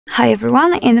Hi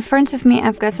everyone, in front of me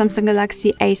I've got Samsung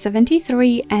Galaxy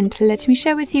A73 and let me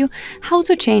share with you how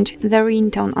to change the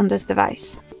ringtone on this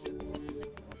device.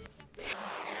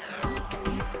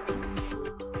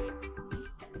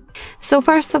 So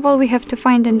first of all we have to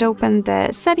find and open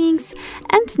the settings,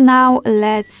 and now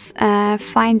let's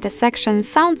find the section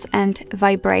Sounds and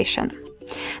Vibration.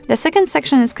 The second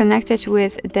section is connected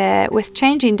with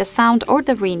changing the sound or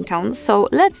the ringtone, so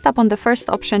let's tap on the first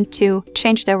option to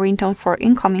change the ringtone for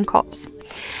incoming calls.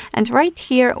 And right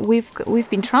here we've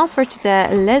been transferred to the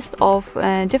list of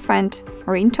different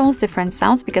ringtones, different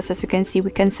sounds, because as you can see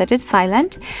we can set it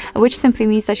silent, which simply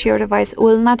means that your device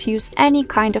will not use any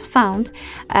kind of sound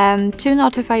to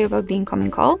notify you about the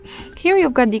incoming call. Here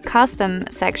you've got the custom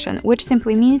section, which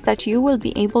simply means that you will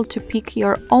be able to pick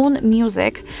your own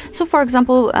music, so for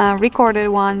example recorded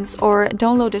ones or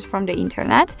downloaded from the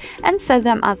internet, and set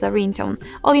them as a ringtone.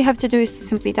 All you have to do is to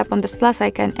simply tap on this plus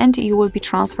icon and you will be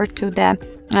transferred to the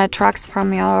tracks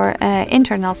from your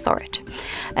internal storage.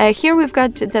 Here we've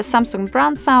got the Samsung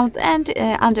brand sounds, and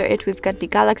under it we've got the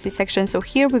Galaxy section. So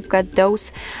here we've got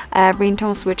those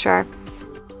ringtones which are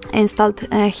installed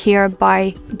here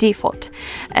by default.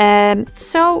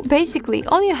 So basically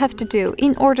all you have to do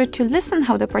in order to listen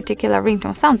how the particular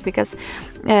ringtone sounds, because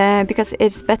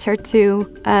it's better to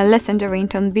listen the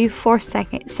ringtone before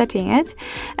setting it,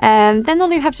 then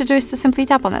all you have to do is to simply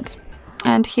tap on it.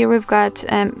 And here we've got,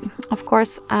 of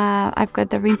course, I've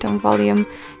got the ringtone volume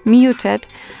muted,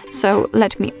 so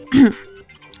let me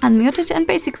unmute it, and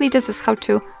basically this is how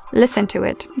to listen to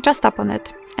it. Just tap on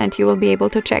it and you will be able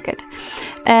to check it.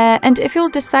 And if you'll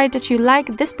decide that you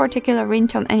like this particular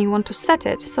ringtone and you want to set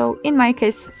it, so in my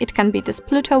case it can be this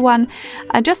Pluto one,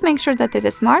 just make sure that it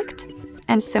is marked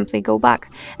and simply go back.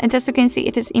 And as you can see,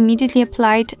 it is immediately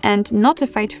applied and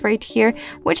notified right here,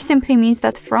 which simply means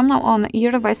that from now on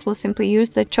your device will simply use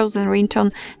the chosen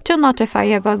ringtone to notify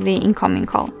you about the incoming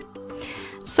call.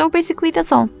 So basically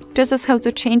that's all. This is how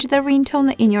to change the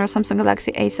ringtone in your Samsung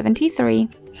Galaxy A73.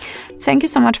 Thank you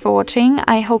so much for watching.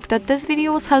 I hope that this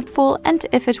video was helpful, and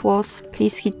if it was,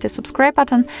 please hit the subscribe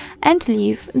button and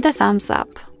leave the thumbs up.